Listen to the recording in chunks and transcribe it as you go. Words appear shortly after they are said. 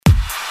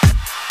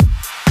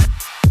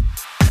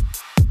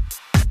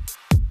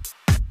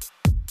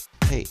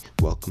Hey,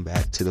 welcome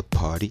back to the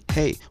party.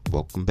 Hey,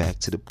 welcome back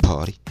to the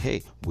party.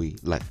 Hey, we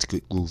like to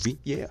get groovy.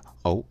 Yeah.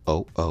 Oh,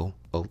 oh, oh,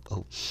 oh,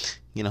 oh.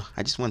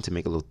 I just wanted to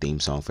make a little theme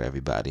song for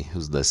everybody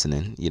who's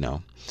listening. I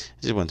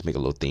just wanted to make a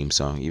little theme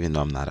song, even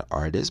though I'm not an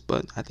artist,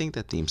 but I think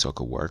that theme song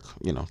could work.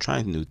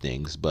 Trying new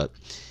things, but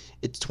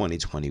it's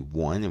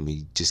 2021 and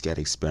we just got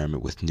to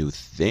experiment with new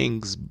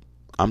things.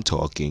 I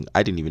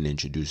didn't even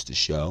introduce the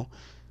show.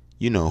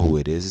 You know who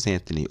it is. It's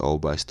Anthony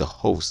Obas, the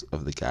host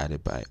of the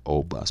Guided by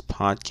Obas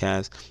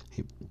podcast.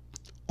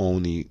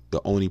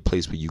 The only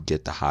place where you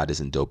get the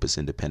hottest and dopest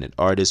independent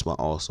artists, while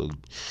also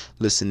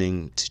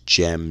listening to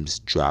gems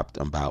dropped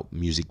about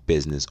music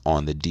business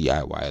on the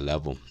DIY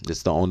level.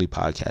 It's the only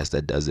podcast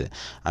that does it.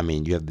 I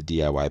mean, you have the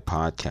DIY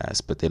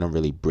podcast, but they don't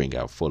really bring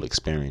out full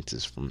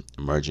experiences from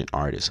emerging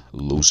artists,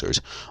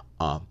 losers.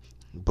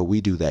 But we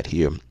do that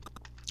here.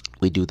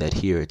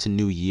 It's a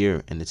new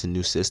year and it's a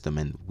new system,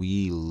 and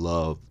we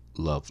love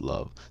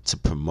to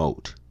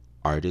promote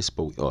artists,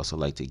 but we also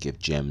like to give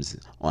gems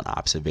on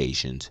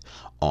observations,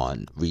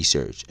 on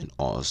research, and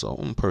also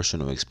on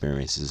personal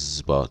experiences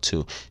as well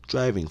too.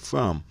 Driving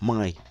from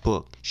my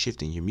book,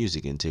 Shifting Your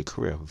Music into a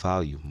Career,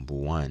 Volume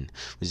 1,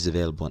 which is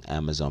available on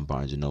Amazon,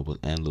 Barnes & Noble,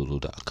 and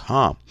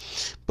Lulu.com.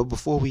 But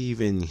before we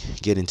even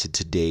get into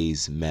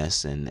today's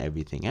mess and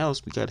everything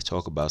else, we got to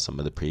talk about some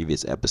of the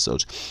previous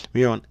episodes.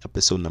 We are on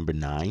episode number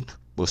 9.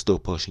 We're still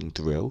pushing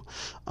through.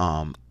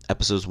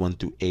 Episodes 1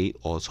 through 8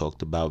 all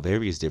talked about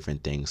various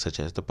different things,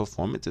 such as the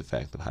performance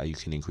effect of how you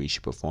can increase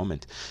your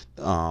performance.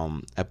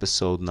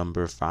 Episode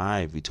number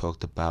 5, we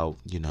talked about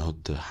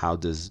how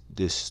does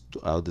this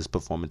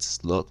performance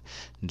look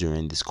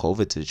during this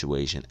COVID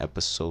situation.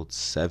 Episode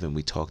 7,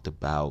 we talked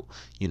about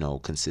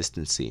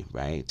consistency,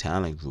 right?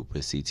 Talent group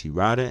with CT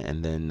Rada,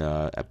 and then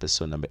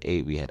episode number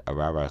 8, we had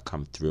Arara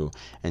come through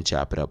and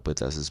chop it up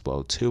with us as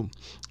well too.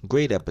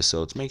 Great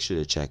episodes. Make sure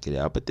to check it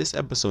out. But this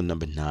episode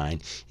number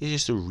 9 is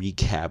just a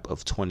recap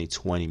of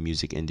 2020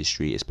 music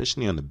industry,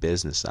 especially on the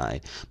business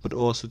side, but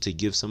also to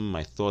give some of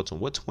my thoughts on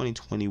what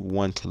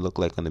 2021 can look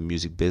like on the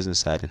music business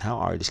side and how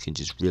artists can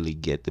just really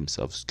get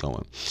themselves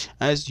going.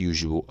 As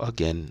usual,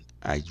 again,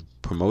 I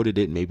promoted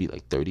it maybe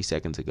like 30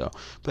 seconds ago,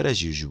 but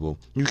as usual,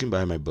 you can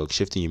buy my book,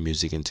 Shifting Your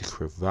Music into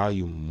Career,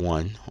 Volume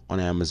 1 on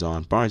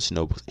Amazon, Barnes &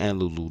 Noble, and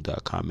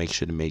Lulu.com. Make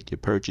sure to make your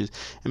purchase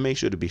and make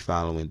sure to be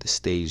following the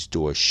Stage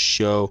Door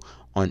Show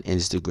on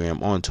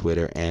Instagram, on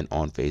Twitter, and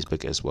on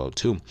Facebook as well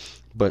too.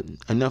 But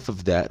enough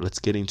of that. Let's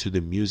get into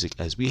the music,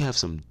 as we have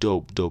some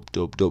dope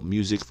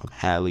music from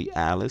Hallie,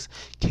 Alice,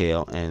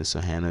 Kale, and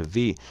Sohana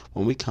V.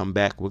 When we come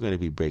back, we're going to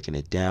be breaking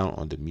it down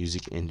on the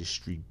music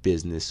industry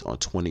business on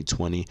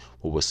 2020,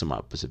 what were some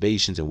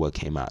observations and what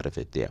came out of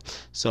it there.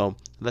 So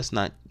let's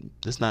not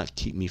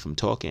keep me from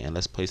talking, and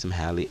let's play some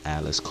Hallie,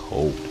 Alice,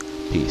 Cold.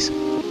 Peace.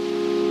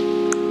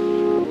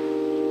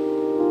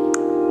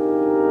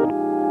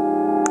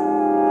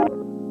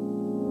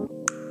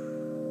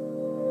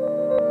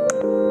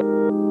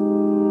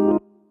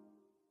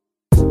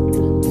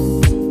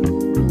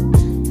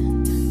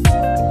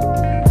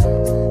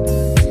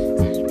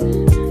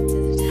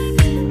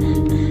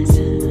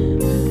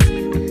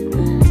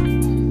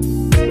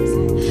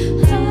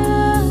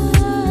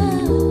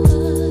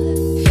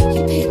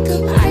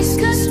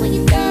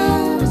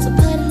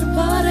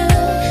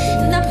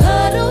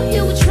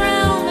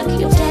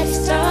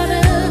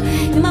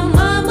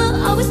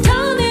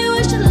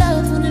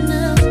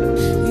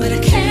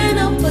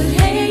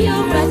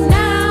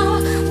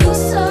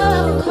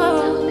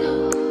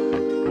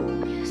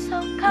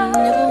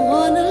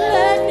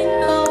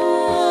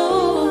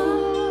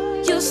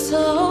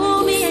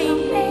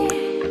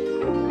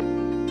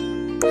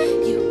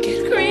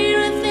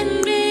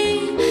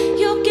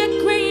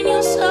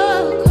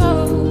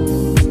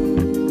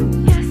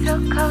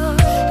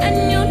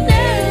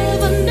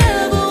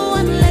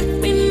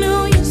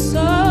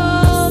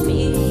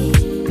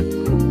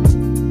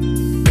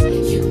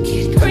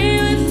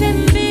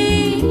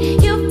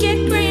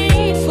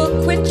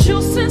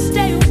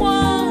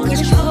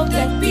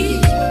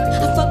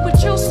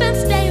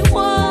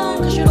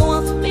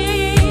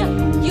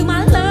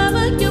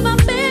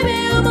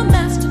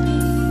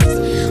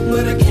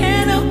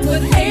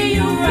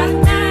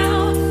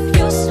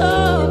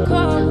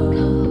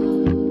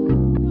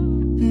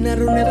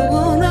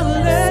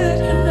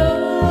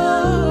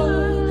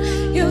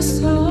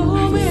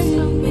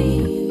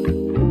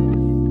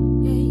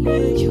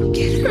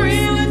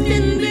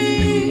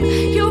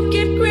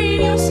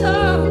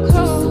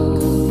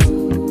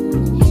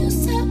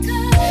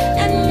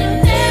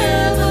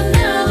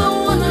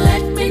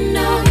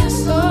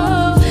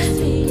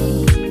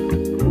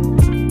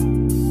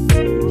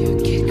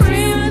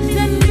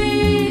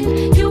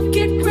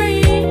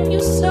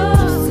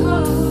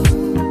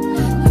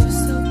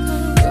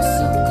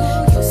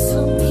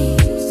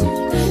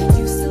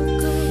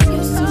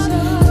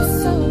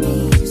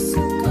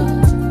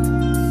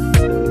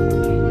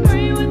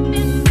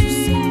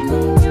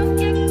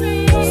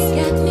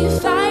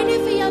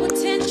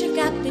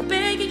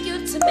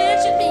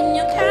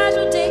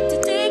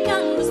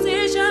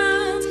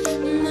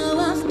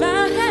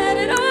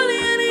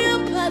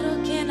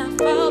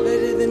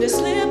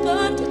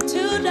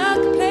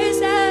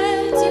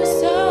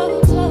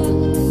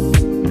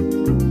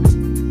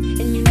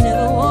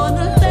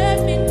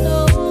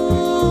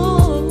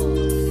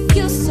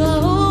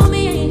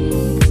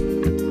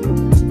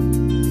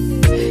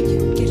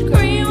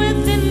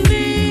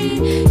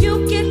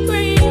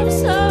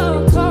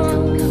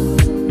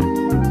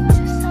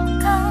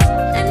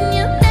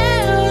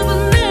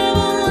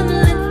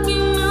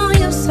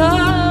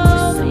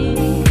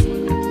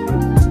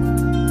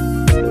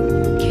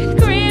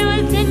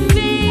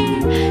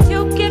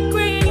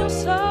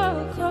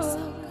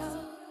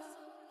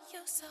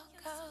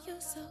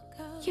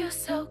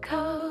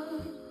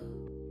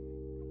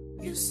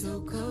 You're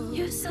so cold.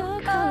 You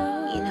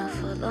know,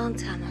 for a long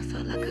time I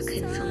felt like I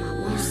couldn't feel my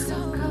warmth.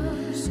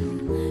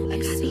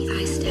 Like I'd be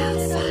iced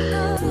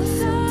outside.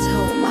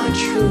 Told my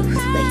truth,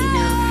 but you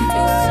know,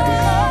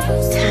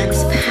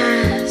 time's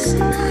passed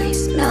and the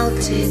ice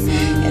melted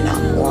and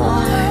I'm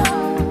warm.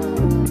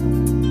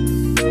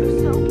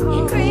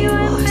 And you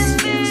are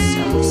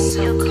still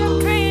so cold.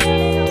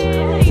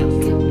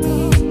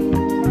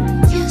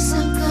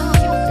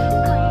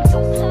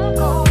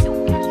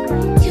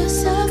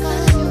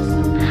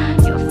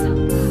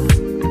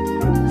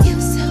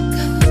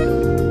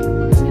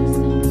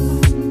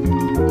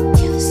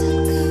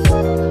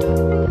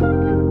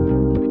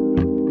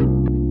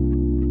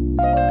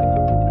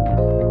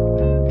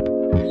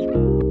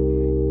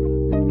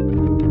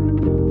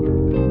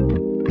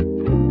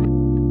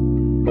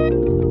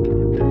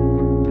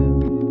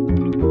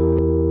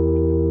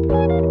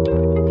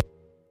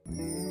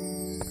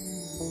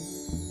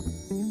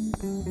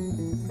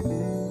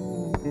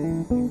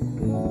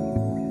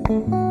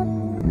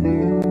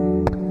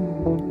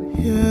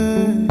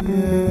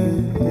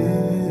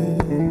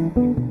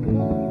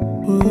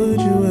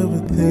 Would you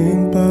ever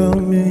think about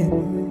me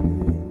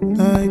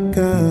like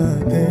I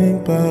think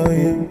about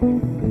you?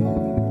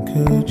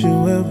 Could you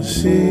ever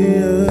see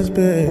us,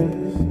 babe,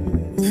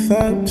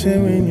 without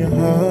tearing your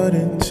heart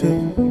in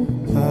two?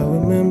 I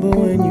remember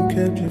when you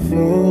kept your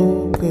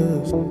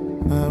focus.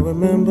 I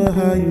remember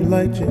how you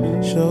liked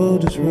your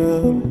shoulders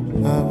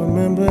rubbed. I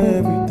remember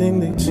everything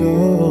they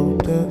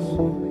told us.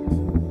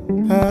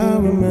 I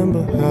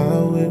remember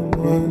how it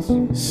was,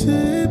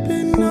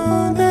 sipping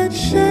on that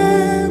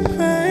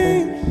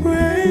champagne,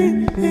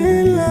 rain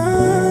in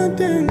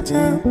London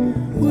town.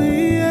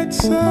 We had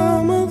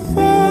some of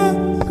our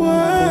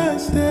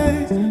worst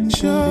days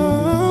at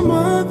your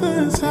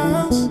mother's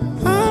house.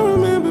 I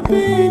remember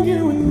being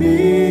you and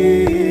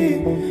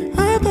me.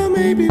 I thought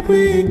maybe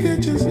we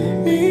could just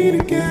meet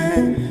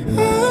again.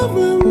 I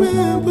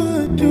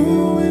remember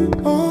doing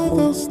all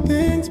those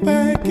things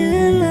back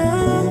in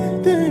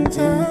London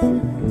town.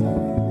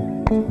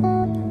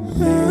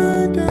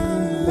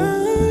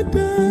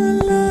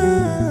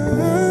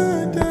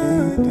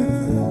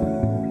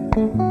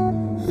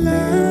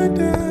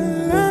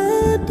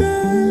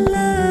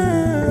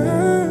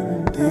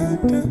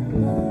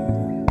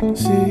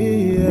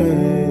 See,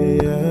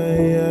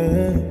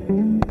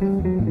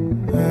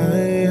 I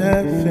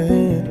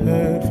haven't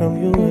heard from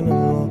you in a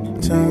long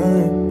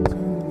time.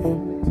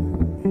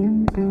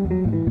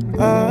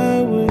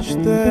 I wish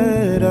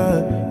that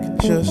I could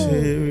just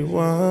hit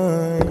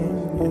rewind.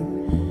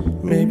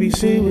 Maybe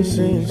see what's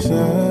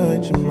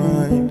inside your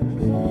mind.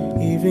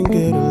 Even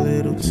get a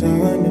little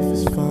time if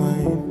it's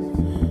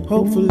fine.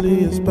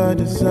 Hopefully it's by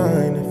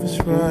design if it's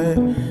right.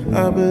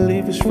 I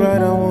believe it's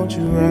right, I want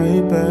you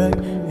right back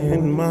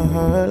in my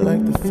heart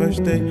like the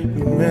first day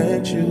we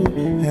met you.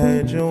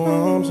 Had your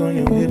arms on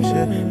your hips,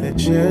 yeah, that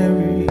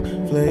cherry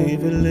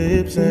flavored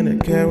lips and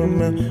that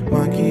caramel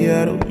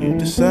macchiato you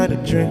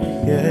decided to drink,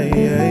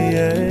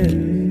 yeah.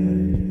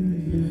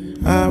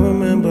 I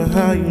remember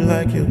how you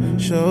like your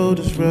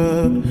shoulders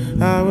rubbed.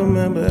 I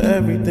remember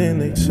everything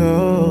they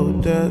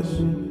told us.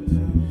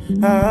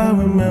 I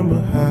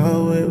remember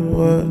how it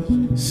was,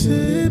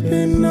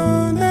 sipping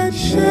on that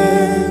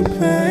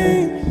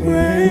champagne,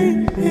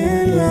 rain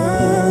in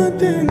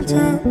London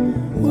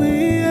town.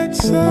 We had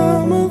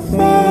some of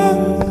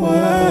our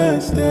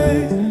worst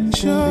days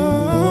at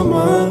your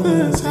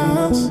mother's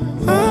house.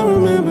 I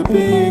remember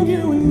being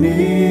you and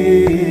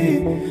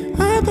me.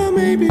 I thought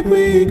maybe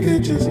we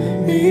could just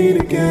meet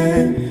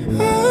again.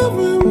 I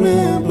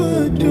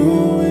remember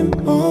doing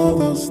all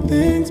those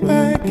things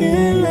back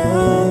in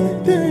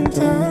London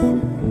town.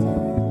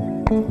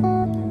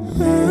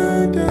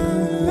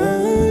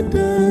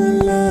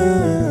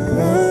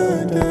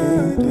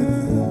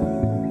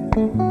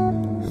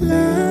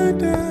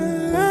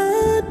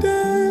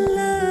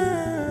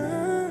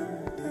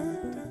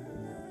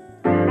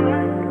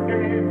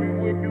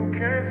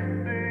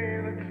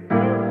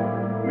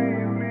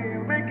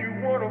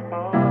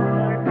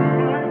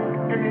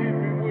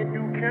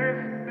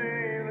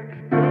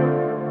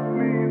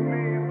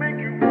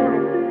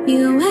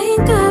 You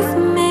ain't good for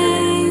me,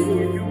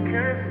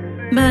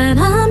 but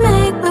I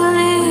make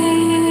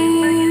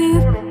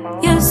believe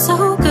you're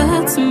so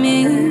good to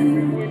me.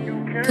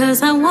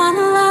 'Cause I want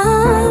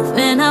love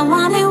and I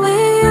want it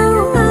with you.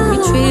 You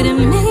treated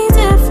me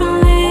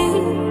differently.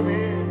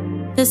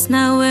 That's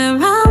not where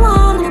I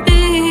wanna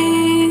be,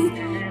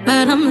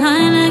 but I'm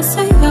lying next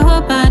to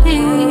your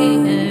body.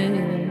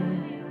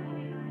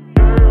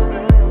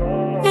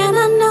 And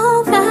I know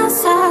that's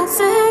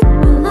toxic.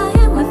 We're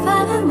lying, we're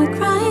fighting, we're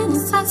crying,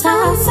 it's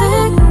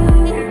toxic.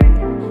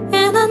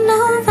 And I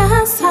know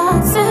that's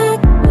toxic.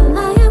 We're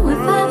lying,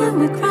 we're fighting,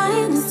 we're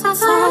crying, it's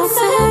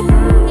toxic.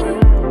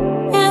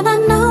 And I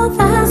know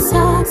that's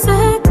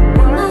toxic.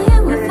 We're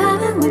lying, we're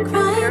fighting, we're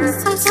crying,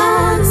 it's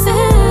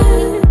toxic.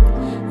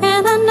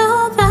 And I know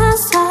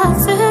that's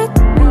toxic.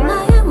 We're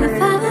lying, we're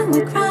fighting,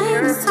 we're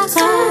crying, it's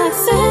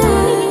toxic.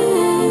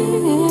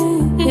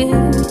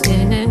 Yeah.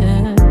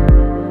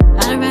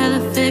 I'd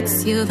rather fix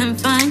you, then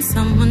find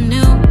someone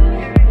new.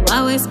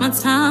 Why waste my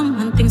time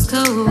when things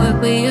could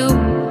work with you?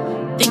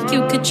 Think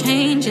you could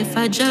change if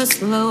I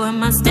just lower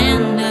my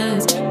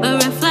standards,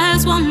 but red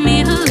flags want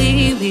me to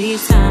leave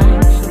each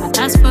time. I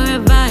ask for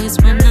advice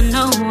when I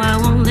know I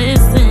won't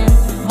listen,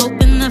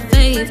 hoping that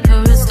faith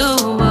could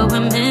restore what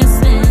we're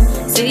missing.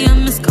 See a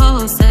missed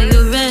call, say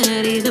you're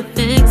ready to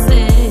fix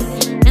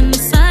it, and the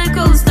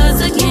cycle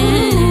starts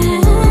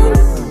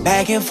again.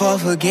 Back and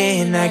forth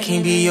again, I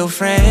can't be your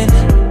friend.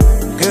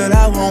 Girl,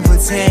 I won't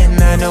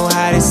pretend I know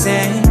how to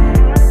sing.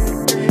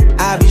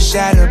 I be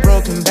shattered,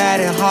 broken,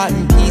 battered, heart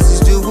in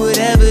pieces. Do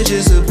whatever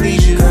just to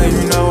please you. Girl,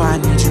 you know I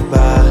need you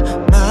by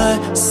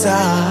my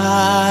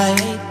side.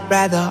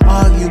 Rather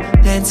argue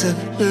than to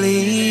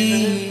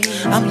leave.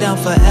 I'm down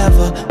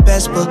forever,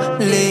 best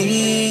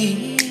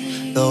believe.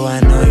 Though I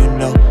know you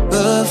know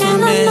good for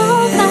And me. I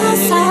know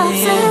that's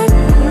toxic.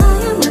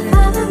 Lying with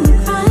having me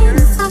crying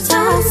is so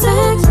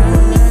toxic.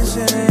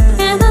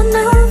 And I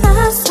know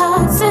that's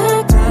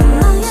toxic.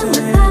 Lying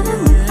with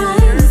having me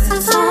crying is so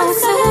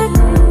toxic.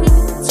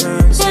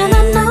 And I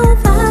know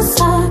that's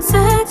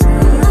toxic.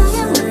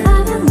 Lying with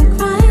having me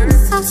crying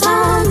is so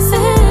toxic.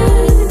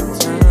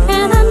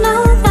 And I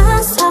know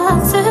that's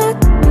toxic.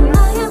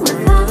 Lying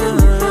with having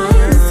me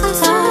crying is so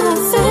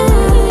toxic.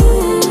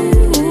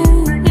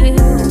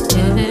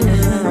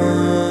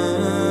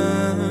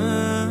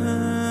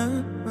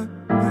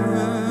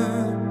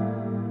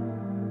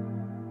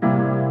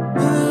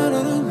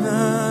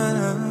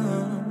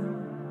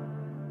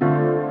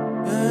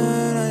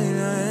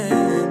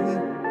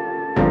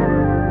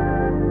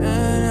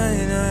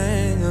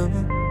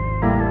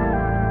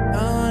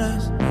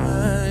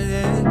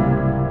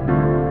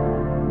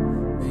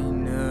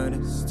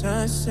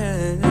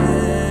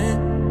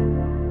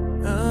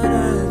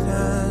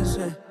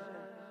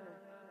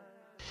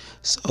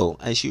 So,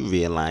 as you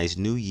realize,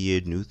 new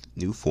year,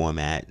 new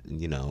format,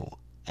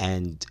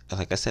 and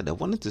like I said, I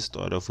wanted to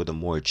start off with a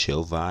more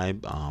chill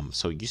vibe.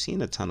 So you're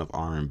seeing a ton of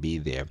R&B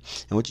there,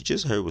 and what you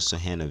just heard was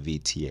Sohana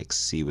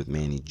VTXC with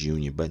Manny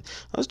Jr. But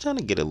I was trying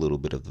to get a little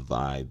bit of the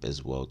vibe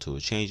as well to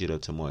change it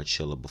up to more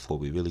chiller before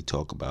we really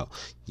talk about,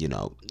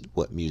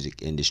 what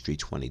music industry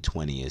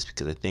 2020 is,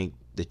 because I think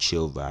the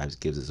chill vibes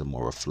gives us a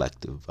more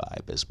reflective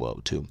vibe as well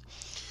too.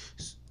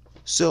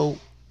 So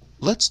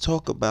let's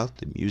talk about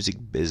the music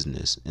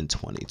business in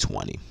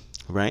 2020,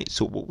 right?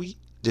 So what we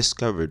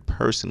discovered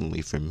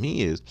personally for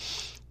me is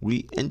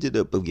we ended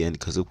up, again,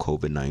 because of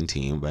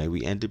COVID-19, right?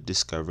 We ended up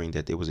discovering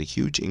that there was a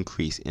huge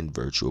increase in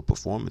virtual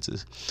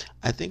performances.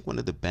 I think one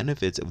of the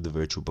benefits of the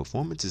virtual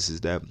performances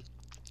is that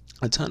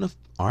a ton of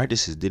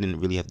artists didn't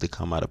really have to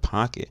come out of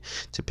pocket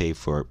to pay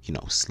for,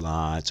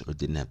 slots, or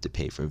didn't have to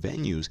pay for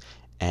venues.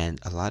 And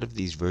a lot of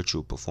these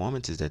virtual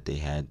performances that they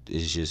had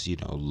is just,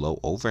 low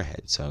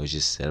overhead. So it's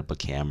just set up a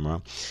camera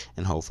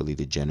and hopefully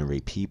to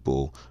generate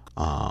people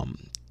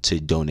to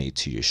donate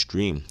to your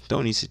stream. The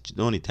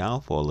only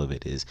downfall of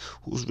it is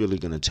who's really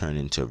going to turn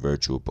into a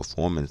virtual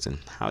performance, and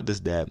how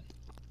does that,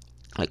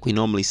 like we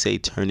normally say,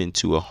 turn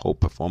into a whole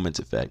performance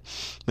effect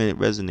when it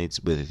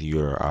resonates with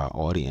your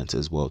audience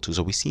as well too.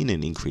 So we've seen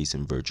an increase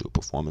in virtual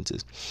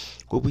performances.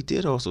 What we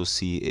did also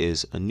see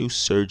is a new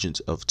surge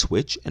of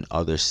Twitch and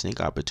other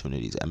sync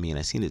opportunities. I mean,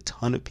 I've seen a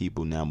ton of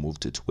people now move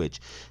to Twitch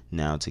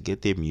now to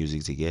get their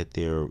music, to get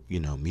their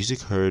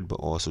music heard, but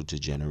also to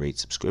generate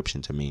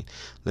subscriptions. I mean,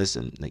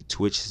 listen, like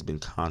Twitch has been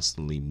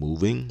constantly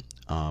moving.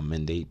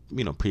 And they,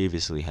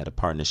 previously had a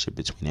partnership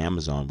between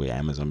Amazon, where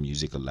Amazon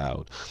Music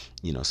allowed,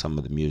 some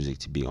of the music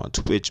to be on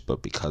Twitch,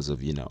 but because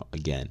of,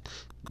 again,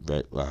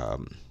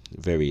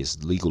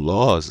 various legal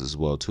laws as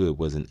well too, it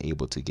wasn't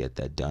able to get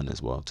that done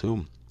as well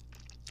too.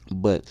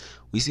 But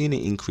we've seen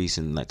an increase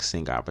in like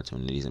sync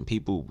opportunities and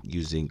people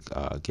using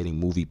getting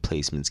movie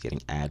placements,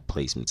 getting ad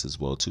placements as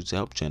well too, to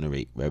help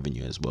generate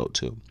revenue as well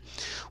too.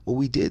 What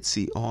we did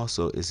see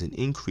also is an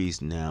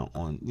increase now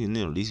on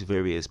these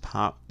various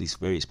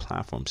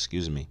platforms,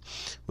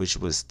 which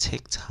was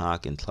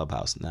TikTok and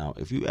Clubhouse. Now,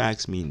 if you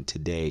ask me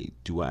today,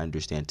 do I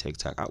understand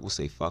TikTok? I will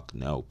say fuck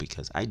no,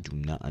 because I do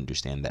not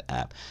understand that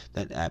app.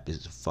 That app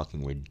is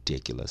fucking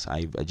ridiculous.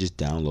 I just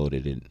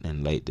downloaded it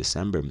in late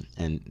December,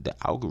 and the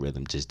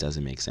algorithm just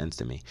doesn't make sense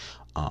to me.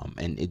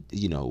 And it,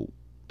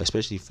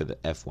 especially for the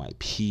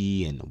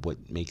FYP and what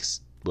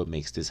makes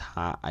this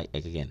hot.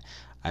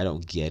 I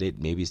don't get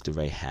it. Maybe it's the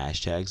right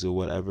hashtags or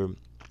whatever.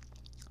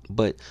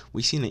 But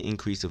we've seen an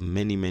increase of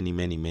many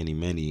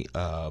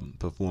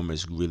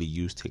performers really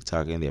use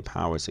TikTok and their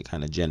powers to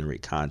kind of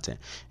generate content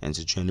and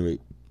to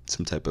generate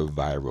some type of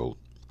viral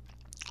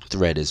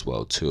thread as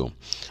well too.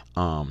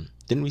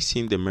 Then we've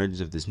seen the emergence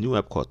of this new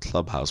app called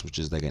Clubhouse, which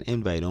is like an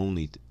invite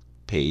only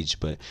page,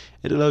 but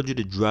it allowed you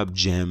to drop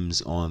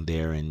gems on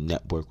there and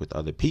network with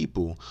other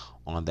people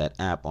on that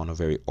app on a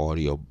very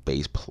audio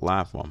based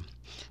platform.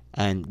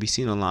 And we've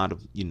seen a lot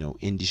of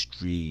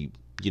industry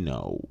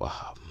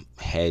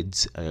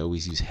heads. I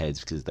always use heads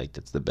because like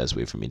that's the best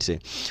way for me to say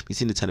it. We've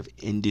seen a ton of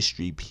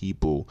industry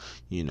people,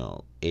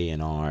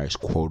 A&Rs,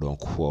 quote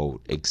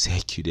unquote,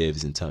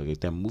 executives and stuff like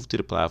that move to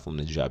the platform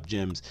to drop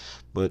gems,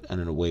 but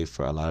in a way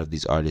for a lot of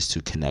these artists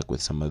to connect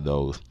with some of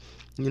those,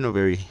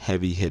 very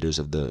heavy hitters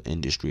of the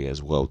industry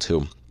as well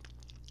too.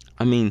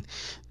 I mean,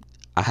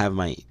 I have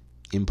my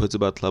inputs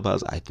about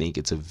Clubhouse. I think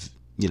it's a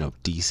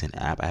decent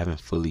app. I haven't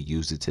fully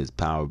used it to its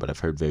power, but I've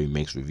heard very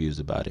mixed reviews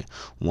about it.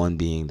 One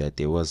being that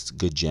there was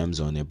good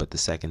gems on there, but the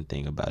second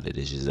thing about it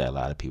is just that a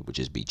lot of people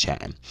just be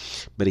chatting.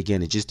 But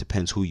again, it just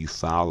depends who you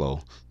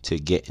follow to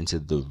get into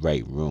the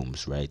right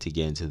rooms, right? To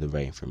get into the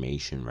right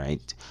information,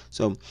 right?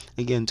 So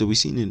again, we've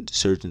seen an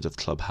insurgence of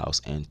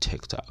Clubhouse and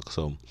TikTok.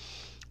 So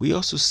we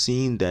also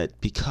seen that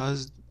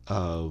because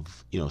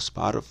of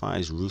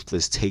Spotify's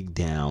ruthless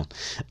takedown,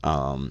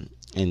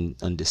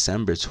 on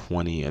December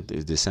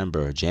 20th,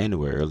 December or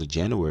January, early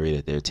January,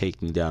 that they're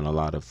taking down a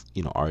lot of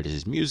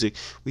artists' music.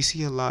 We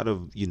see a lot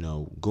of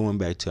going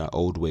back to our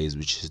old ways,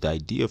 which is the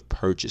idea of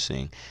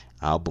purchasing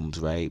albums,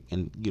 right?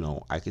 And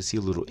I can see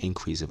a little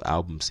increase of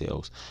album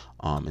sales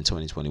in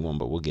 2021,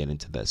 but we'll get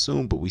into that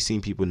soon. But we've seen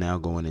people now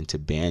going into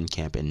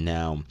Bandcamp and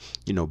now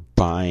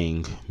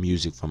buying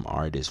music from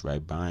artists,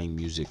 right? Buying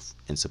music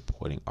and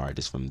supporting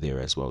artists from there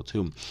as well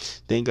too.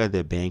 Thank God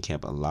that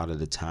Bandcamp a lot of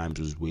the times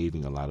was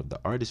waiving a lot of the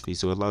artist fees,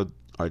 so it allowed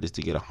artists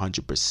to get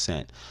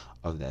 100%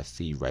 of that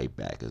fee right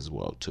back as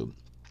well too.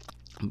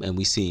 And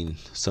we've seen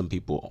some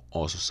people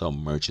also sell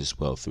merch as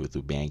well through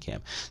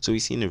Bandcamp. So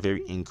we've seen a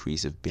very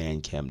increase of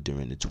Bandcamp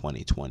during the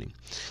 2020.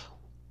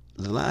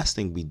 The last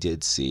thing we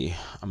did see,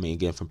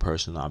 again, from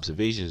personal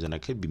observations, and I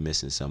could be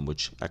missing some,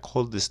 which I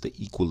call this the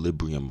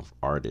equilibrium of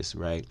artists,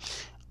 right?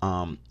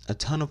 A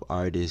ton of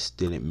artists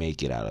didn't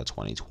make it out of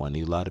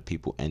 2020. A lot of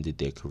people ended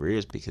their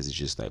careers because it's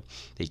just like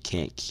they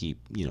can't keep,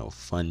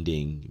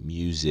 funding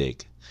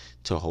music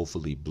to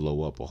hopefully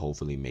blow up or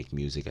hopefully make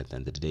music. At the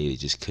end of the day, they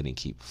just couldn't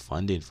keep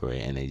funding for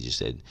it, and they just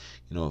said,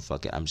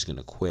 fuck it, I'm just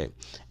gonna quit.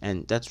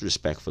 And that's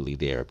respectfully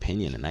their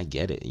opinion, and I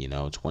get it.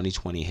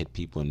 2020 hit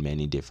people in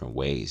many different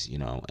ways,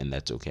 and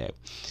that's okay.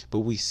 But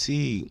we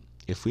see,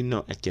 if we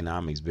know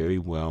economics very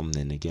well,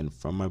 and again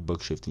from my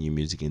book Shifting Your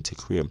Music into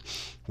Career,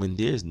 when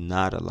there's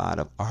not a lot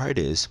of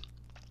artists,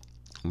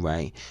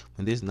 right?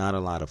 When there's not a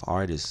lot of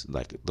artists,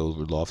 like those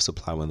law of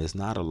supply, when there's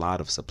not a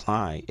lot of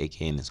supply,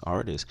 aka it's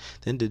artists,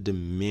 then the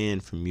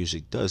demand for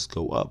music does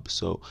go up.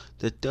 So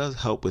that does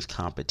help with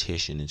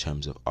competition in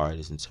terms of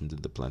artists, in terms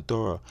of the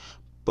plethora,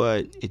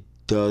 but it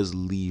does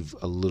leave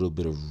a little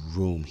bit of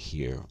room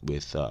here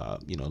with a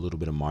little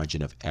bit of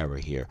margin of error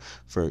here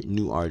for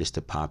new artists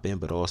to pop in,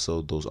 but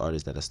also those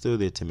artists that are still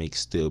there to make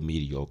still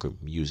mediocre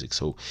music.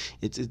 So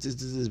it's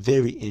a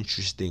very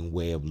interesting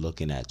way of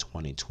looking at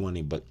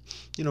 2020. But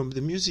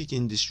the music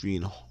industry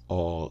in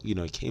all,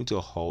 it came to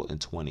a halt in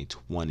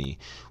 2020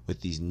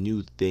 with these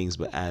new things.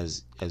 But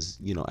as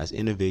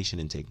innovation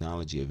and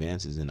technology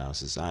advances in our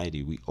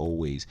society, we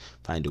always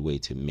find a way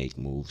to make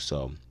moves.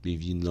 So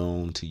we've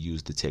known to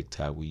use the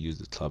TikTok, we use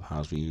the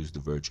Clubhouse, we use the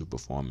virtual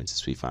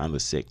performances, we find the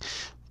sick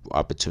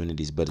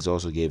opportunities. But it's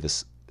also gave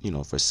us,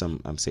 for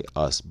some, I'm say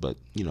us, but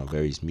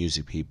various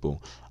music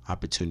people,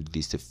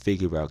 opportunities to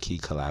figure out key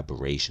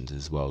collaborations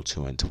as well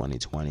too in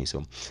 2020.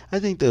 So I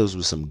think those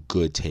were some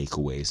good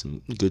takeaways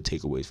from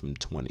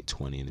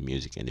 2020 in the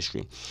music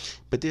industry.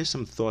 But there's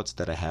some thoughts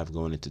that I have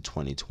going into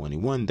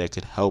 2021 that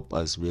could help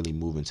us really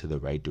move into the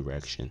right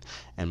direction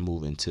and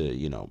move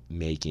into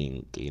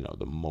making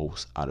the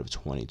most out of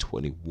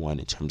 2021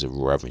 in terms of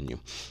revenue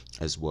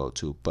as well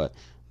too. But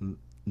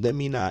let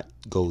me not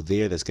go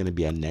there. That's going to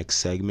be our next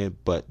segment,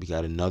 but we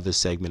got another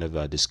segment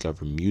of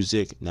Discover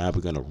Music. Now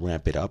we're going to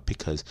ramp it up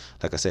because,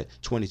 like I said,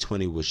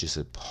 2020 was just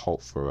a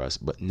halt for us,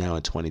 but now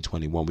in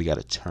 2021 we got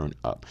to turn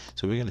up.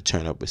 So we're going to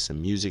turn up with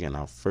some music, and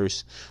our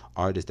first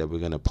artist that we're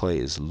going to play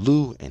is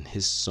Lou and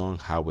his song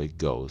How It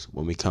Goes.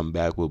 When we come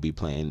back, we'll be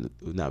talking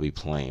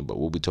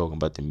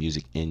about the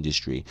music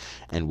industry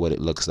and what it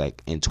looks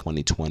like in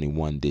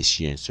 2021 this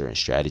year and certain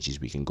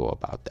strategies we can go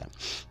about that.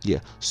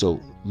 Yeah,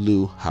 so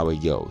Lou, How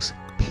It Goes.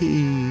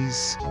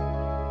 Peace.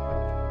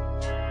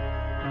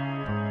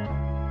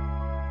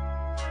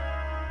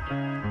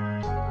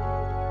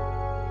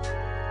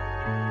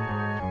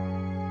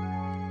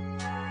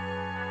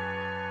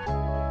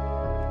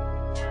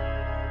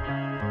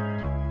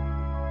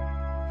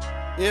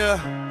 Yeah,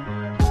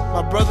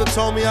 my brother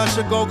told me I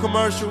should go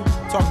commercial.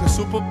 Talking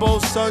Super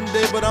Bowl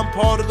Sunday, but I'm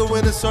part of the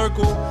winning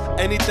circle.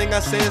 Anything I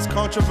say is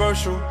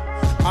controversial.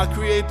 I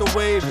create the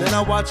wave, then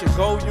I watch it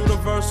go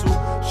universal.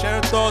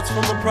 Sharing thoughts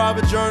from a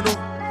private journal.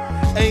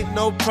 Ain't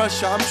no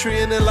pressure, I'm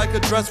treating it like a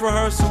dress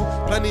rehearsal.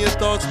 Plenty of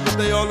thoughts, but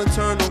they all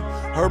internal.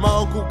 Heard my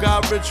uncle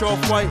got rich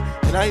off white,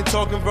 and I ain't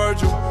talking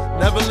Virgil.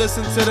 Never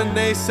listen to the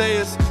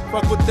naysayers.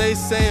 Fuck what they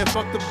saying,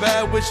 fuck the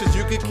bad wishes.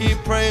 You can keep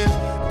praying.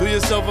 Do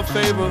yourself a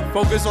favor,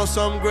 focus on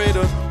something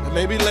greater. And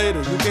maybe later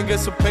you can get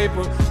some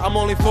paper. I'm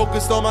only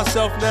focused on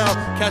myself now.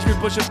 Catch me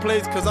pushing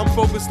plates, cause I'm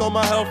focused on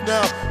my health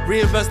now.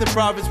 Reinvest in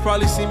profits,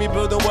 probably see me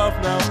building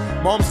wealth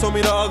now. Mom told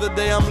me the other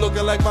day I'm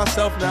looking like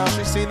myself now.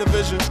 She seen the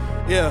vision,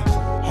 yeah.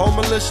 Home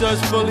militia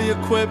is fully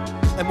equipped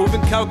and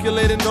moving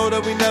calculated, know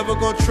that we never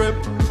gon' trip.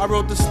 I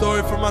wrote the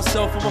story for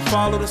myself, I'ma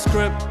follow the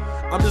script.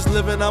 I'm just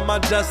living out my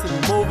destiny,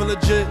 moving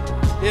legit.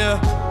 Yeah,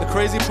 the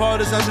crazy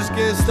part is I'm just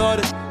getting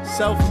started.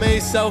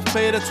 Self-made,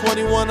 self-paid at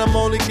 21, I'm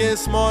only getting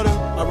smarter.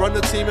 I run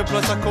the team and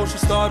plus I coach the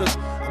starters.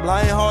 I'm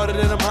lying harder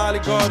and I'm highly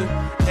guarded.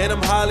 And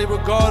I'm highly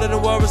regarded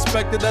and well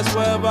respected, that's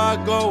wherever I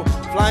go.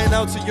 Flying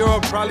out to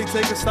Europe, probably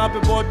take a stop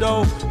at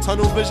Bordeaux.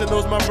 Tunnel vision,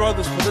 those my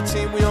brothers, for the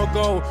team we on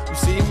go. You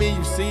see me,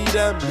 you see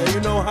them, yeah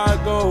you know how I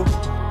go.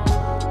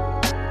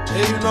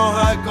 Yeah you know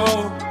how I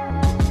go.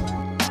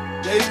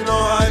 Yeah you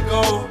know how I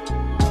go.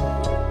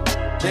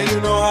 Yeah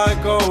you know how I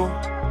go.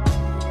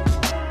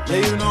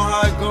 Yeah you know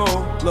how I go.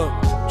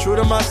 Look, true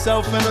to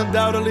myself and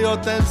undoubtedly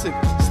authentic.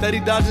 Steady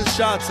dodging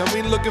shots, and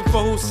we looking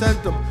for who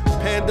sent them.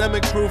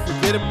 Pandemic proof,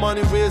 we're getting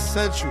money, we're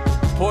essential.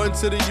 Important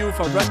to the youth,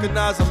 I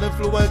recognize I'm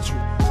influential.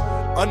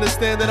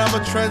 Understand that I'm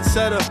a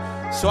trendsetter,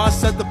 so I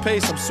set the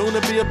pace, I'm soon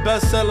to be a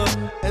bestseller.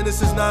 And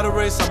this is not a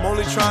race, I'm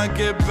only trying to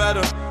get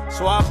better.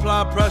 So I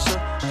apply pressure,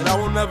 and I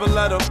will never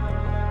let up.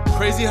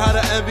 Crazy how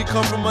the envy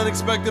come from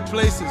unexpected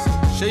places.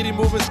 Shady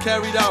movements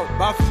carried out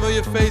by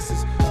familiar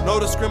faces. No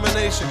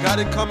discrimination, got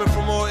it coming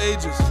from all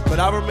ages. But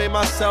I remain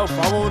myself,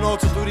 I won't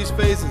alter through these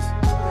phases.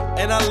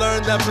 And I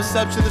learned that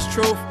perception is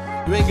truth.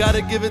 You ain't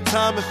gotta give it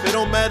time if it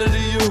don't matter to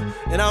you.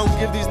 And I don't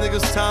give these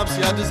niggas time,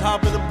 see I just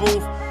hop in the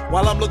booth.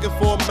 While I'm looking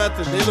for a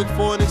method, they look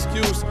for an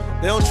excuse.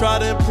 They don't try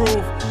to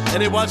improve,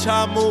 and they watch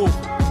how I move.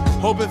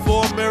 Hoping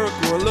for a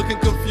miracle or looking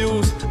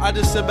confused. I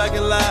just sit back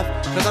and laugh,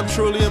 cause I'm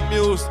truly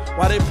amused.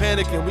 While they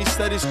panicking, we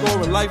steady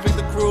scoring, life ain't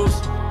the cruise.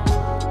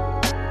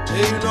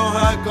 Yeah you know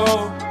how I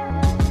go.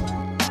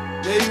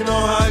 Yeah you know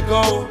how I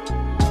go.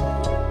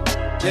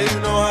 Yeah you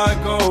know how I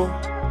go.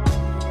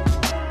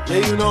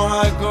 Yeah you know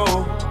how I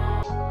go.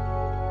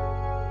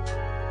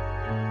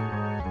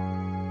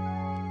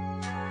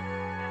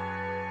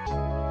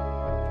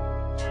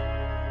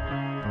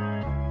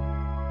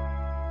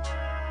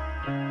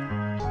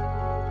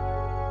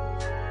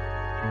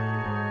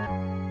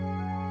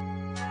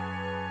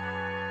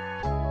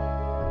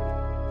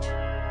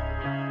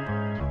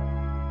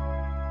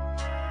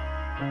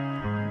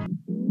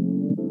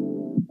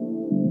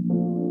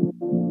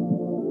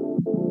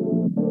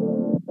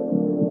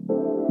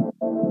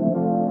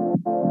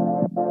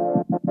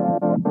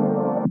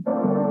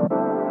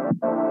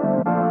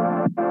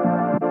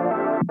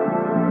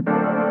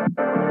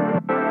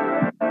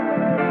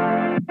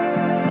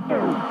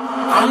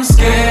 I'm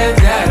scared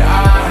that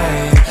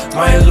I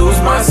might lose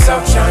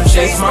myself trying to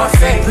chase my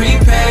fate.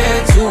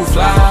 Prepared to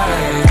fly.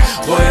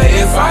 Boy,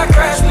 if I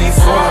crash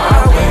before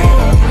I wake.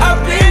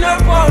 I've been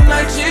up all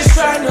night just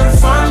trying to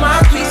find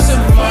my peace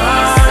of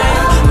mind.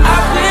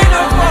 I've been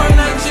up all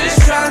night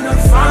just trying to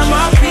find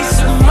my peace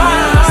of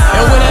mind.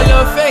 And when that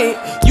love fade,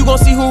 you gon'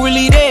 see who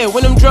really there.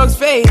 When them drugs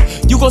fade,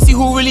 you gon' see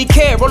who really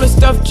care. Rollin'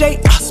 stuff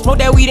J, smoke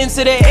that weed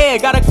into the air.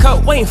 Got a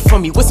cut waiting for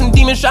me with some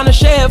demons trying to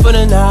share for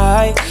the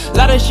night.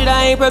 Lot of shit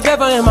I ain't prepared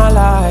for in my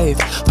life.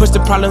 Push the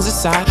problems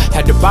aside,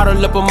 had to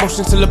bottle up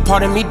emotions till a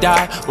part of me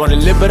die. Wanna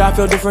live but I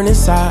feel different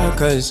inside.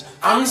 Cause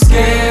I'm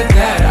scared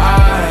that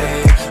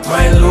I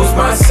might lose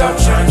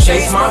myself trying to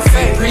chase my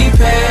fate.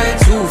 Prepared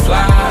to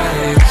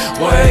fly.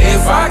 Boy,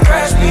 if I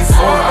crash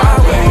before I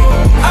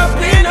wake. I've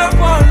been up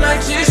all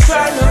night just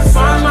trying to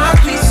find my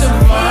peace of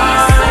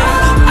mind.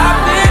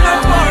 I've been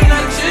up all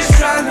night just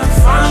trying to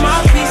find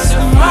my peace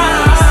of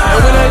mind.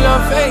 And when that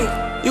love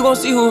fade, you gon'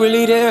 see who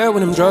really there.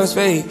 When them drugs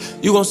fade,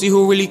 you gon' see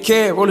who really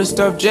care. Roll the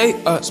stuff J,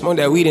 smoke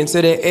that weed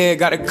into the air.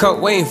 Got a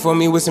cut waiting for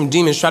me with some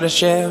demons try to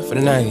share for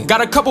the night.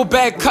 Got a couple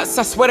bad cuts,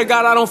 I swear to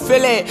God I don't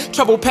feel it.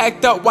 Trouble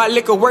packed up, while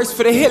liquor works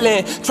for the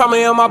healing. Trauma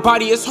in my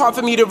body, it's hard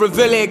for me to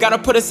reveal it. Gotta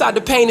put aside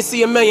the pain to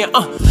see a million.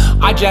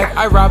 I jack,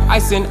 I rob, I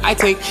sin, I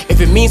take.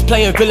 If it means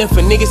playing villain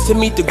for niggas to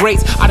meet the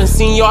greats. I done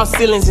seen y'all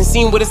ceilings and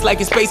seen what it's like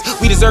in space.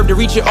 We deserve to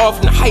reach it all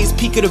from the highest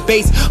peak of the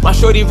base. My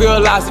shorty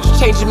realized it's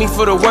changing me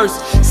for the worse.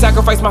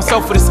 Sacrifice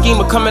myself for the scheme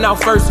of coming out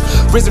first.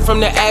 Risen from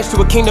the ash to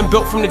a kingdom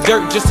built from the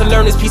dirt. Just to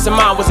learn this peace of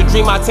mind was a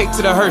dream I take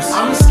to the hearse.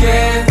 I'm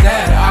scared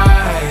that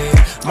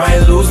I might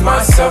lose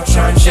myself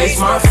trying to chase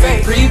my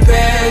fate.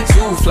 Prepared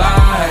to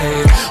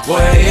fly.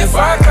 Boy, if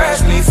I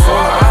crash before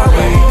I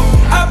wake.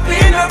 I've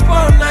been up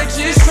all night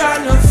just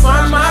trying to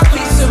find my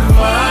peace of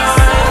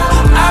mind.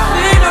 I've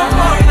been up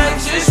all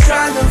night just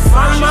trying to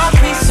find my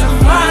peace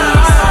of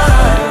mind.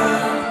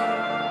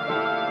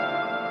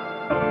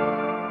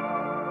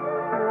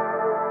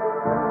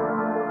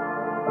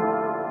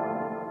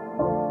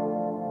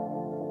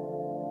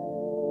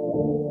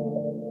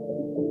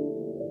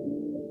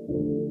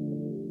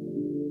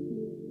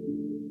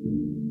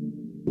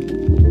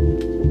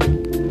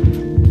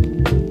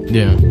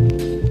 Yeah.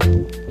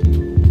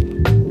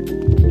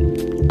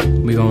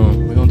 We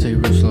gon' take it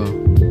real slow.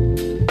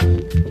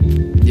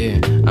 Yeah,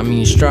 I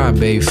mean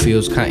strawberry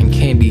fields, cotton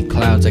candy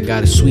clouds. I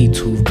got a sweet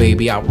tooth,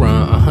 baby. I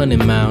run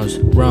 100 miles.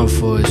 Run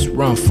for us,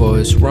 run for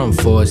us, run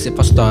for us. If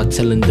I start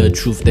telling the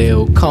truth,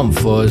 they'll come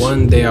for us.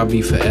 One day I'll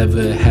be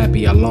forever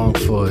happy, I long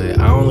for it.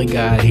 I only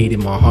got hate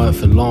in my heart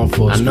for law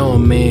enforcement. I know a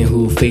man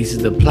who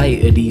faces the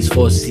plight of these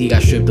forces. He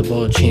got stripped of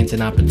all chance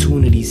and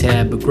opportunities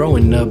had, but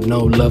growing up, no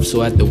love,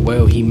 so at the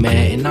world he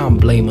mad, and I don't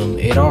blame him.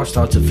 It all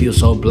starts to feel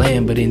so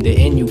bland, but in the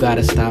end you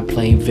gotta stop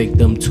playing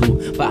victim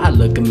too. But I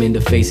look him in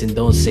the face and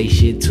don't say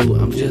shit too.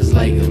 I'm just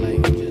like him.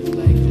 I'm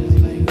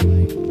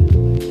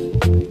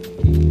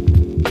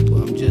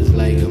just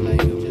like him.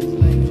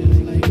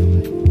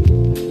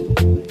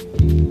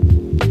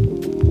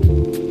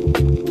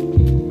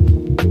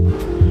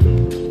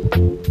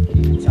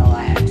 That's all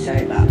I have to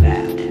say about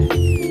that.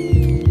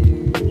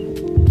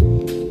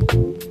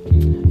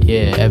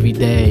 Yeah,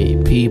 everyday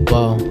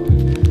people,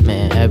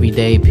 man,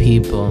 everyday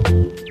people.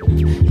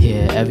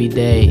 Yeah,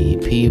 everyday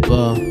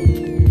people,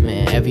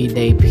 man,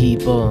 everyday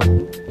people.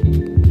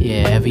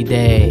 Yeah,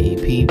 everyday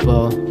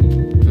people,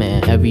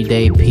 man,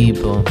 everyday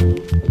people.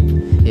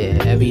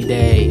 Yeah,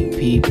 everyday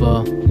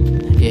people.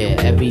 Yeah,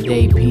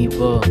 everyday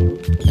people.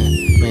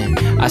 Man,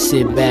 I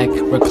sit back,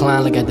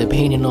 recline, look at the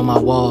painting on my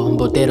wall,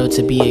 Botero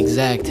to be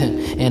exact,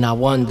 and I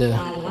wonder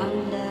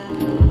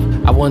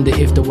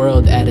if the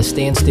world at a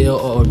standstill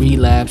or a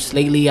relapse.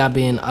 Lately I've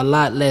been a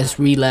lot less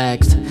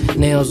relaxed,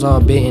 nails all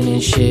bitten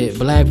and shit.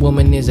 Black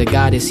woman is a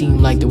god, it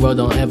seems like the world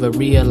don't ever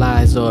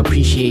realize or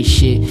appreciate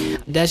shit.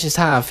 That's just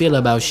how I feel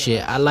about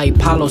shit. I like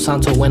Palo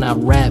Santo when I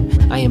rap,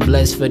 I am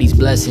blessed for these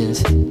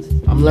blessings.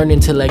 I'm learning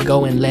to let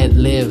go and let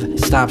live,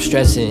 stop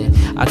stressing.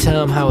 I tell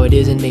them how it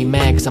is and they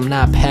mad, cause I'm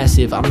not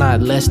passive, I'm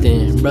not less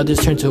than. Brothers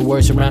turn to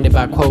words surrounded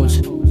by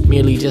quotes,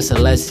 merely just a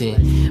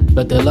lesson.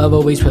 But the love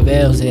always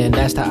prevails, and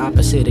that's the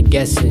opposite of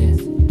guessing.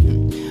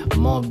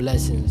 More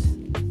blessings.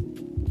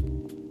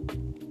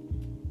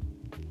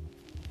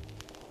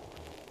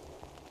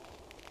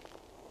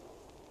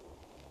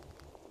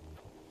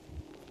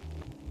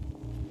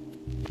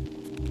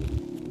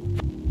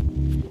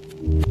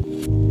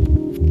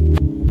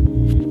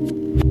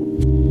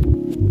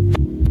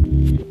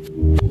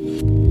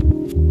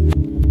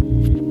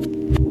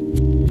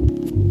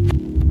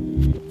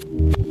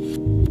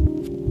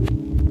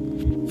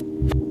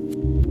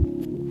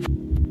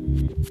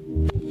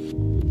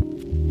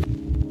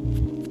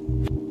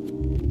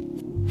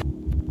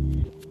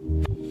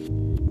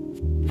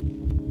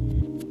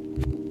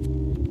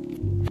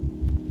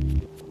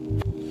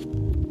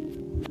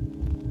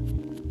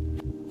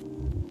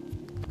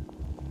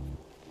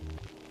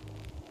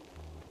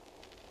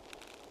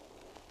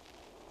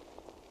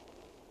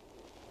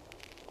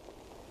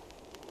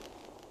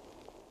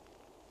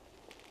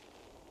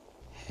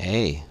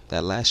 Hey,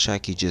 that last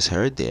track you just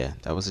heard there,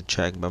 that was a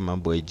track by my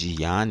boy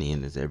Gianni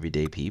and his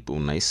Everyday People.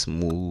 Nice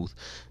smooth,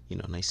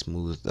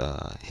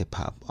 hip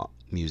hop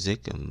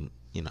music. And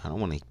I don't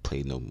want to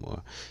play no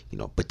more, I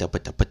don't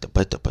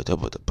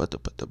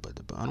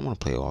want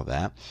to play all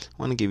that. I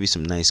want to give you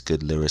some nice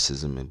good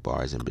lyricism and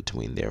bars in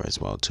between there as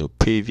well too.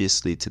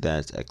 Previously to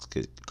that,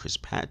 Chris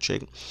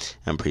Patrick,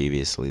 and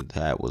previously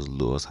that was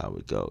Lewis How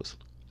It Goes.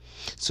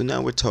 So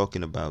now we're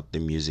talking about the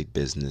music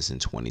business in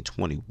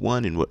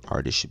 2021 and what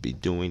artists should be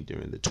doing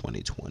during the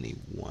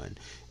 2021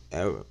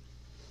 era.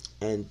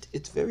 And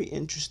it's very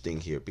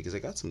interesting here because I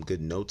got some good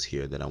notes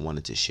here that I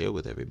wanted to share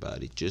with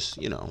everybody. Just,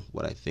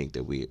 what I think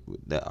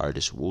that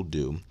artists will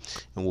do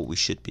and what we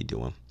should be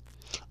doing.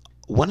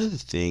 One of the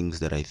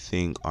things that I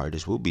think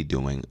artists will be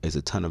doing is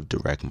a ton of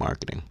direct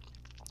marketing.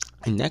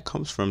 And that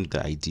comes from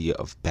the idea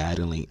of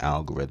battling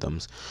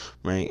algorithms,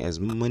 right? As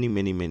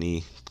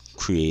many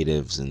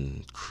creatives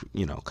and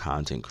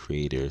content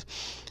creators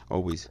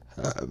always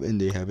have, and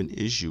they have an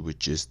issue with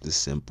just the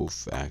simple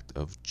fact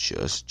of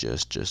just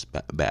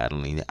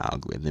battling the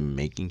algorithm,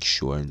 making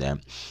sure that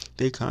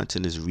their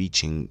content is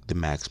reaching the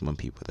maximum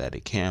people that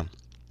it can.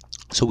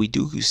 So we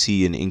do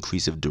see an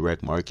increase of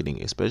direct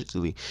marketing,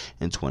 especially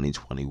in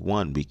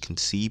 2021. We can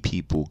see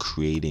people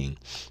creating,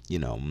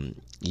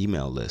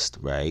 email list,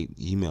 right?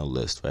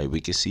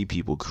 We can see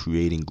people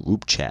creating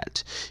group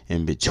chat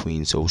in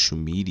between social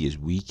medias.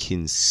 We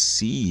can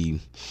see,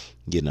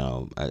 I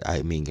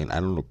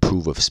don't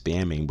approve of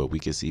spamming, but we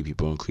can see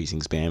people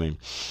increasing spamming.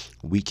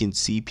 We can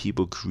see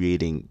people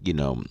creating,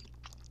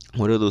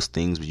 what are those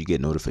things where you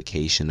get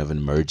notification of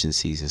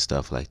emergencies and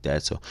stuff like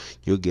that? So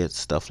you'll get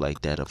stuff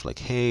like that of like,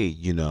 hey,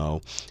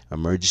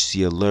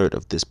 emergency alert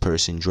of this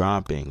person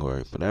dropping or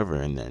whatever.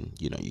 And then,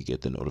 you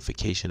get the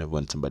notification of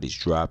when somebody's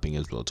dropping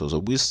as well. So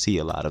we'll see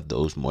a lot of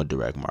those more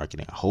direct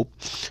marketing. I hope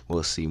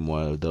we'll see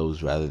more of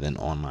those rather than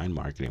online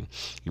marketing.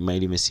 You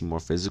might even see more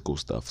physical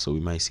stuff. So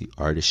we might see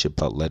artists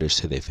ship out letters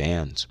to their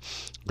fans,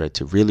 right?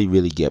 To really,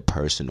 really get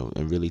personal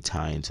and really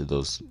tie into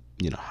those,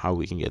 how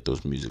we can get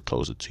those music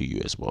closer to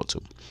you as well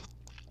too.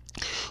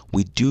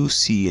 We do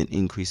see an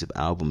increase of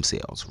album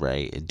sales,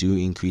 right? It do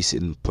increase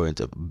in point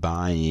of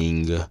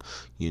buying,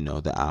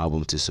 the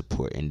album to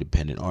support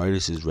independent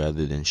artists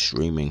rather than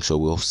streaming. So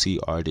we'll see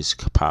artists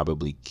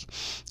probably,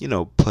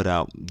 put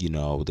out,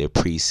 their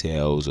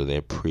pre-sales or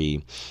their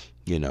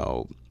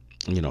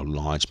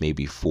launch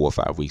maybe 4 or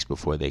 5 weeks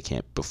before the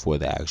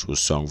actual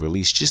song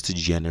release, just to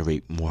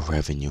generate more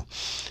revenue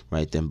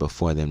than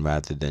before,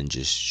 rather than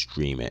just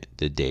stream it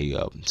the day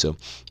of. So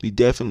we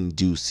definitely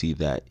do see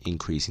that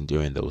increasing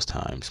during those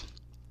times,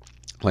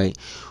 right?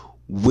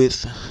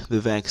 With the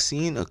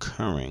vaccine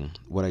occurring,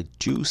 what I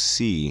do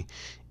see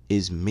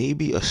is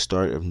maybe a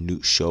start of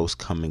new shows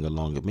coming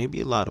along, and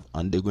maybe a lot of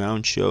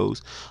underground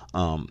shows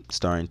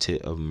starting to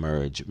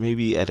emerge,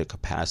 maybe at a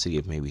capacity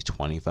of maybe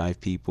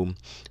 25 people,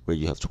 where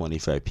you have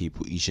 25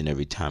 people each and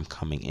every time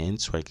coming in.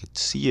 So I could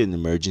see an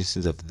emergence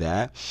of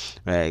that,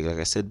 right? Like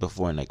I said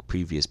before in like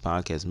previous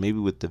podcasts, maybe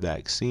with the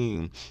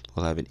vaccine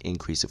we'll have an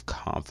increase of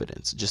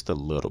confidence, just a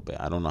little bit.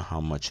 I don't know how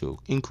much it'll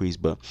increase,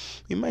 but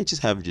we might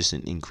just have just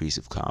an increase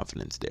of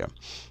confidence there.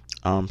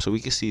 So we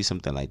can see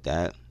something like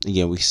that.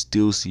 Again, we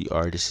still see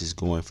artists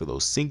going for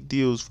those sync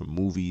deals for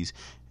movies,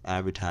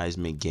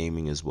 advertisement,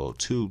 gaming as well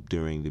too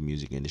during the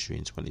music industry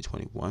in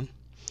 2021.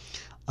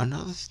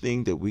 Another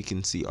thing that we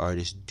can see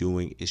artists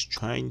doing is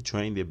trying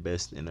their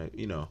best, and not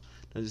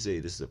to say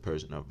this is a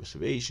personal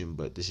observation,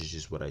 but this is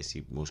just what I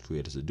see most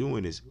creators are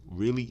doing, is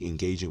really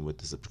engaging with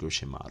the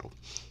subscription model,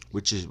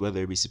 which is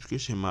whether it be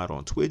subscription model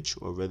on Twitch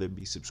or whether it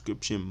be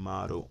subscription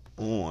model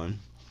on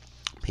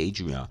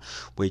Patreon,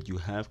 where you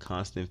have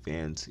constant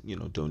fans,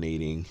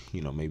 donating,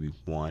 maybe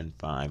 1,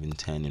 5, and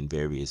 10 in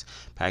various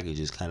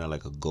packages, kind of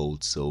like a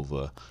gold,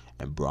 silver,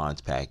 and bronze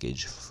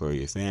package for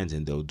your fans,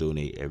 and they'll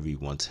donate every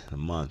once in a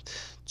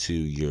month to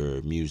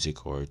your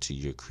music or to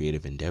your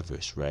creative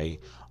endeavors,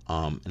 right?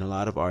 And a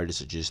lot of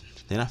artists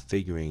they're not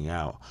figuring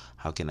out,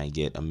 how can I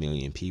get 1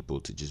 million people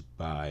to just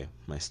buy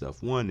my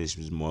stuff? One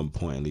is more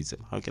importantly,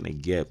 how can I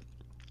get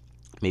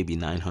maybe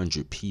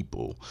 900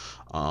 people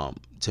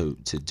to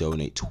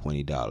donate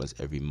 $20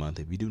 every month?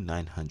 If you do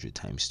 900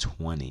 times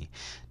 20,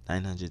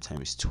 900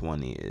 times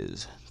 20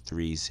 is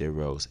 3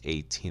 zeros,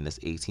 18. That's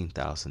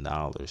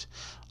 $18,000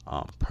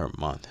 per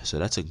month. So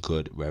that's a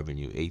good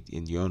revenue.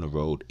 And you're on the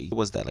road. What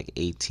was that, like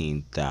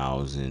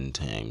 18,000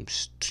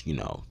 times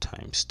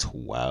times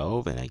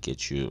 12, and that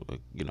gets you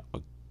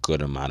a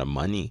good amount of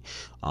money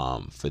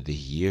for the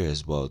year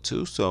as well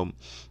too. So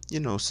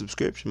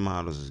subscription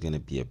models is going to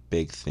be a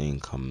big thing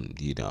come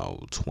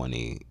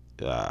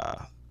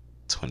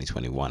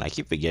 2021. I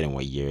keep forgetting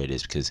what year it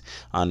is, because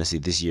honestly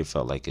this year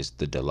felt like it's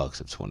the deluxe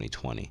of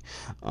 2020.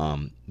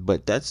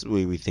 But that's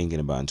what we're thinking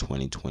about in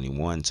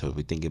 2021. So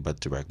we're thinking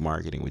about direct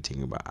marketing, we're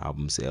thinking about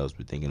album sales,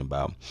 we're thinking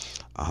about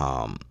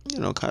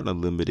kind of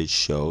limited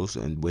shows,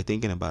 and we're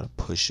thinking about a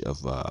push of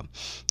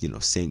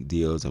sync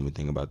deals, and we're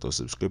thinking about those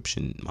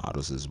subscription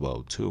models as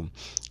well too.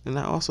 And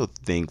I also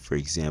think, for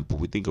example,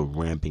 we think of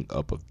ramping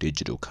up of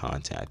digital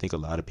content. I think a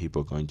lot of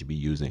people are going to be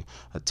using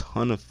a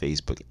ton of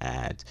Facebook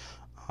ads,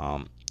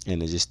 and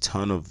there's just a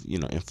ton of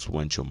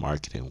influential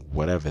marketing,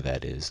 whatever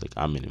that is. Like,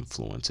 I'm an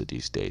influencer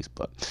these days,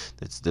 but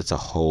that's a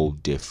whole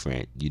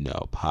different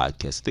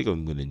podcast. I think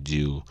I'm gonna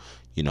do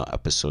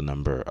episode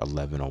number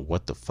 11 on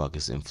what the fuck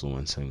is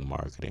influencing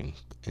marketing,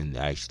 and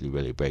actually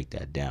really break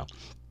that down.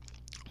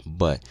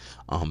 But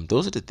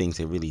those are the things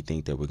I really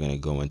think that we're going to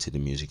go into the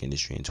music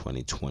industry in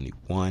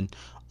 2021.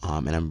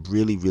 And I'm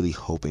really, really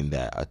hoping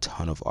that a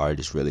ton of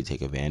artists really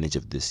take advantage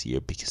of this year,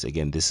 because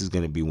again, this is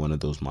going to be one of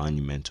those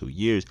monumental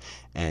years,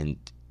 and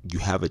you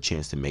have a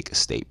chance to make a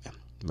statement,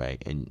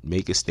 right? And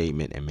make a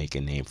statement and make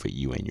a name for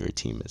you and your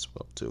team as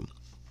well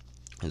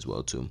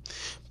too.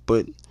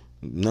 But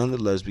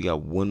nonetheless, we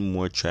got one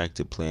more track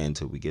to play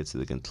until we get to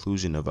the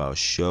conclusion of our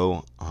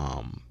show.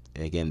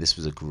 Again, this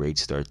was a great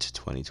start to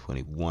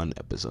 2021,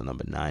 episode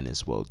number 9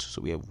 as well too.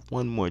 So we have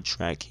one more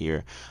track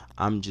here.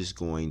 I'm just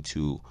going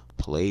to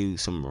play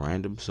some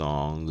random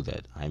song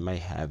that I might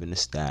have in a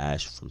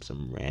stash from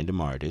some random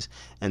artist,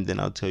 and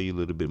then I'll tell you a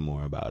little bit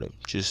more about it,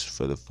 just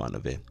for the fun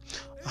of it.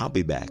 I'll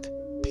be back.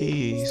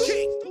 Peace.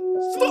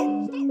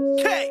 Stop.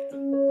 Okay.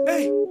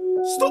 Hey.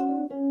 Stop.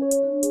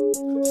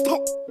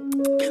 Stop.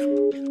 Get up.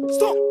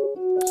 Stop.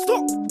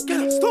 Stop. Get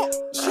up. Stop.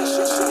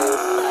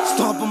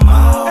 Stop 'em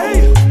out.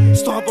 Hey.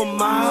 Stop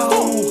 'em out.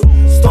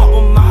 Stop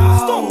 'em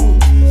out.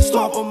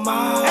 Stop 'em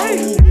out.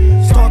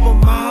 Stop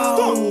 'em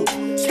out.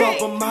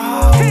 Stop 'em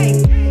out.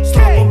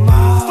 Stop 'em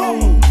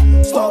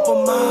out. Stop 'em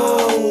out.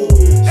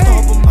 Stop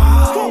 'em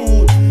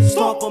out.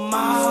 Stop 'em out. Stop 'em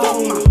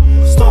out.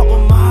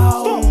 Stop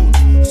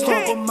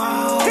 'em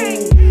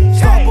out.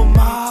 Stop 'em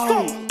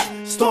out.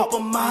 Stop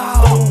 'em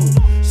out.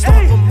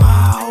 Stop 'em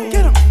out.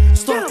 Get 'em.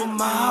 Stop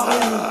 'em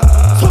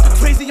out. Talking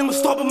crazy, I'ma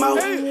stop 'em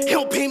out. He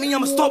don't pay me,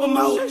 I'ma stop 'em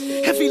out.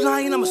 If he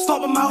lying, I'ma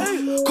stop 'em out.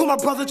 Call my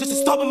brother just to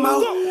stop 'em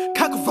out.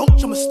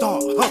 Cockroach, I'ma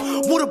stomp.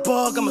 Water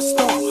bug, I'ma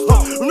stomp.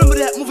 Remember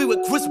that movie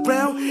with Chris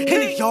Brown? In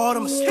the yard,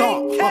 I'ma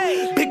stomp.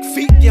 Big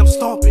feet, yeah, I'm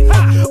stomping.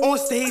 On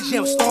stage, yeah,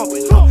 I'm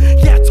stomping.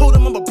 Yeah, I told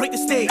him I'ma break the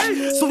stage,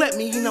 so that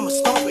mean I'm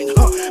stomping.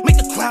 Make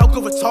the crowd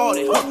go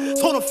retarded.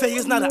 Told him failure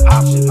is not an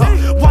option.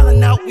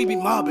 Wildin' out, we be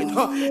mobbing.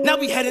 Now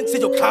we heading to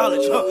your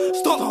college.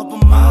 Stomp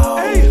 'em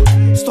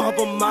out. Stomp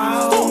 'em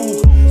out.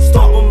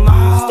 Stomp 'em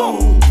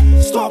out.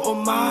 Stomp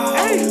 'em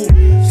out.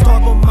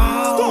 Stomp 'em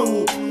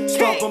out.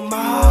 Stomp 'em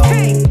out.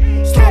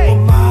 Stop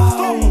 'em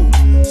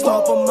out.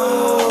 Stop 'em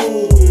out.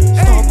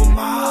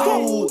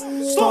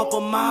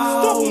 Stomp 'em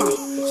out.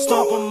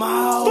 Stomp 'em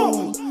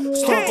out.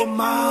 Stomp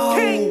 'em out.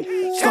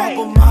 Stomp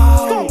 'em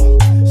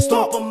out.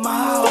 Stomp 'em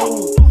out.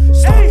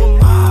 Stomp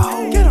 'em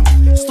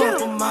out.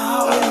 Stomp 'em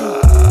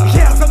out.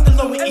 Yeah, I'm from the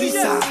Lower East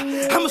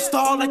Side. I'm a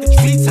star like the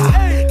tree top.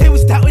 They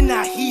was doubting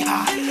now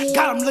hee-haw.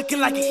 Got 'em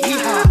looking like a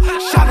hee-haw.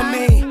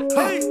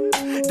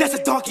 Charlamagne, that's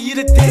a donkey of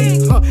the day.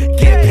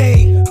 Get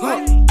paid,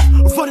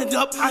 run it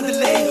up on the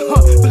lane.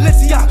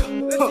 Balenciaga,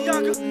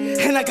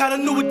 and I got a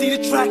new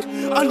Adidas track.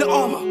 Under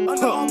Armour,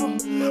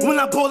 when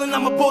I'm ballin',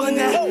 I'm a ballin'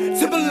 that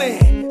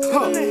Timberland.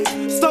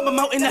 Stomp 'em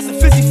out and that's a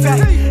fizzy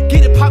fact.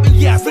 Get it poppin',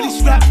 yeah, I really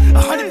strap.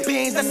 100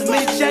 bands, that's a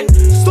mini check.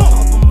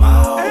 Stomp 'em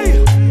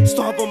out.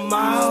 Stomp 'em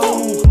out.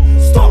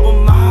 Stomp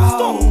 'em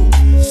out.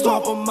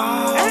 Stomp 'em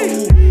out.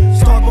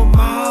 Stomp 'em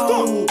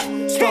out.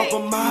 Stomp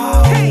 'em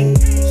out.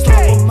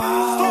 Stomp 'em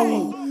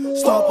out.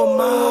 Stomp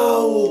 'em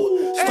out.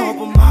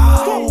 Stomp 'em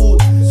out.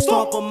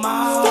 Stomp 'em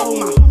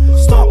out.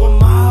 Stomp 'em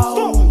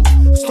out.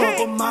 Stomp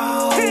 'em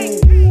out.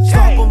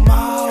 Stomp 'em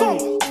out.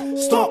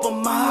 Stomp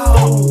 'em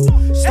out.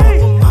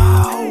 Stomp 'em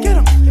out. Get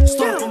 'em.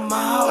 Stomp 'em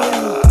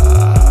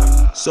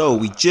out. So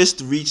we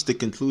just reached the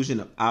conclusion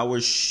of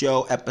our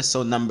show,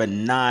 episode number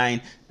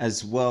 9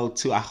 as well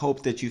too. I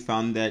hope that you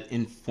found that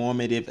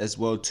informative as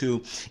well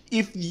too.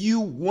 If you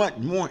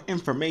want more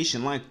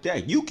information like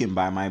that, you can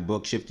buy my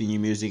book, Shifting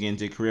Your Music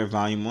into Career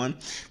Volume 1,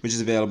 which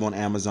is available on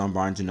Amazon,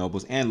 Barnes &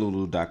 Nobles, and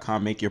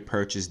Lulu.com. Make your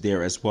purchase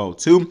there as well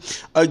too.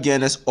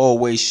 Again, as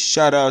always,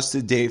 shout outs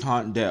to Dave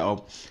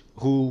Hontdale,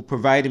 who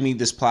provided me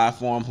this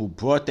platform, who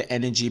brought the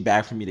energy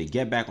back for me to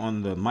get back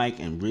on the mic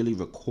and really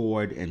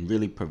record and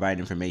really provide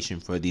information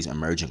for these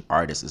emerging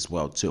artists as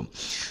well too.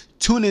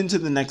 Tune into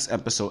the next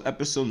episode,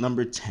 episode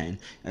number 10,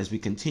 as we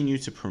continue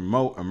to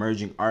promote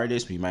emerging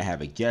artists. We might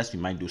have a guest, we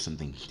might do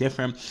something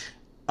different.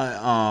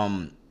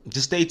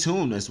 Just stay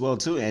tuned as well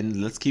too,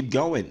 and let's keep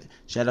going.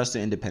 Shout outs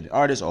to independent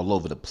artists all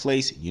over the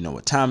place. You know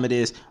what time it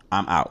is.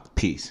 I'm out.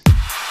 Peace.